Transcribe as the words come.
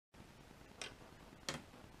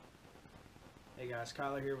guys,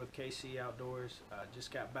 Kyler here with KC Outdoors.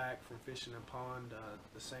 Just got back from fishing a pond,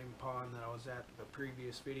 the same pond that I was at the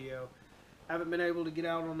previous video. Haven't been able to get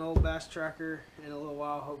out on the old bass tracker in a little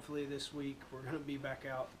while. Hopefully this week we're going to be back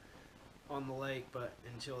out on the lake, but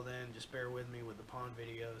until then just bear with me with the pond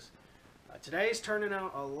videos. Today's turning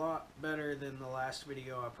out a lot better than the last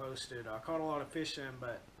video I posted. I caught a lot of fish in,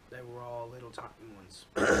 but they were all little tiny ones.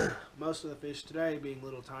 Most of the fish today being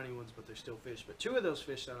little tiny ones, but they're still fish. But two of those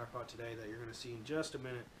fish that I caught today that you're going to see in just a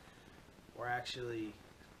minute were actually,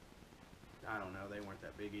 I don't know, they weren't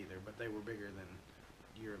that big either, but they were bigger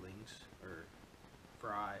than yearlings, or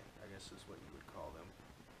fry, I guess is what you would call them.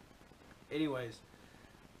 Anyways,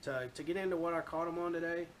 to get into what I caught them on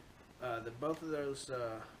today, both of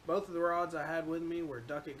the rods I had with me were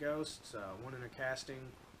Ducket Ghosts, one in a casting,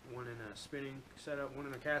 one in a spinning setup, one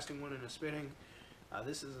in a casting, one in a spinning.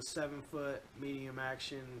 This is a 7-foot medium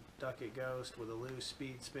action Ducket Ghost with a loose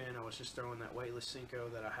speed spin. I was just throwing that weightless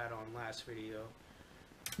Senko that I had on last video.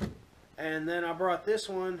 And then I brought this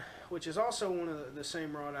one, which is also one of the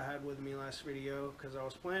same rod I had with me last video, because I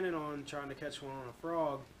was planning on trying to catch one on a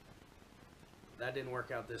frog. That didn't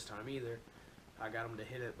work out this time either. I got them to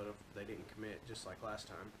hit it, but they didn't commit, just like last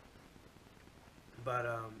time. But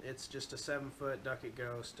it's just a 7-foot Ducket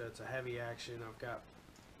Ghost. It's a heavy action. I've got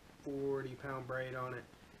 40-pound braid on it.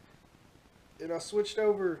 And I switched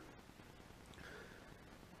over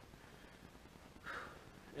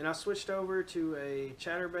to a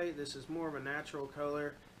chatterbait. This is more of a natural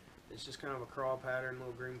color. It's just kind of a crawl pattern,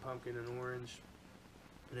 little green pumpkin and orange.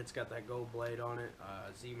 And it's got that gold blade on it.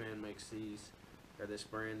 Z-Man makes these, or this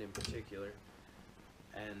brand in particular.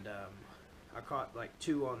 And I caught like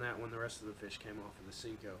 2 on that one. The rest of the fish came off of the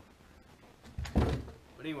Senko.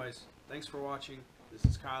 But anyways, thanks for watching. This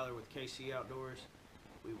is Kyler with KC Outdoors.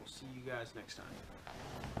 We will see you guys next time.